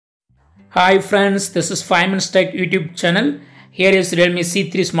Hi friends, this is 5 Minutes Tech YouTube channel. Here is Realme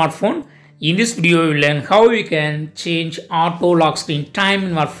C3 smartphone. In this video, you will learn how you can change auto lock screen time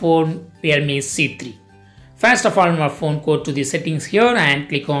in your phone Realme C3. First of all, in your phone, go to the settings here and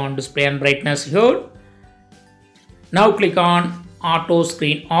click on display and brightness here. Now click on auto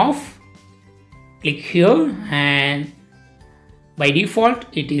screen off. Click here and by default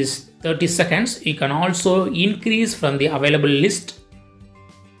it is 30 seconds. You can also increase from the available list.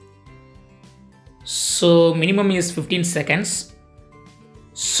 So minimum is 15 seconds.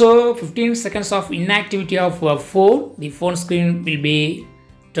 So 15 seconds of inactivity of your phone, the phone screen will be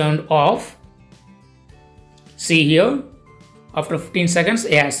turned off. See here, after 15 seconds,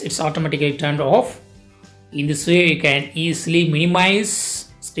 yes, it's automatically turned off. In this way, you can easily minimize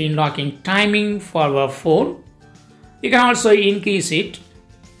screen locking timing for your phone. You can also increase it.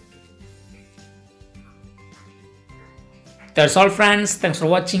 That's all friends. Thanks for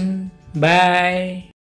watching. Bye.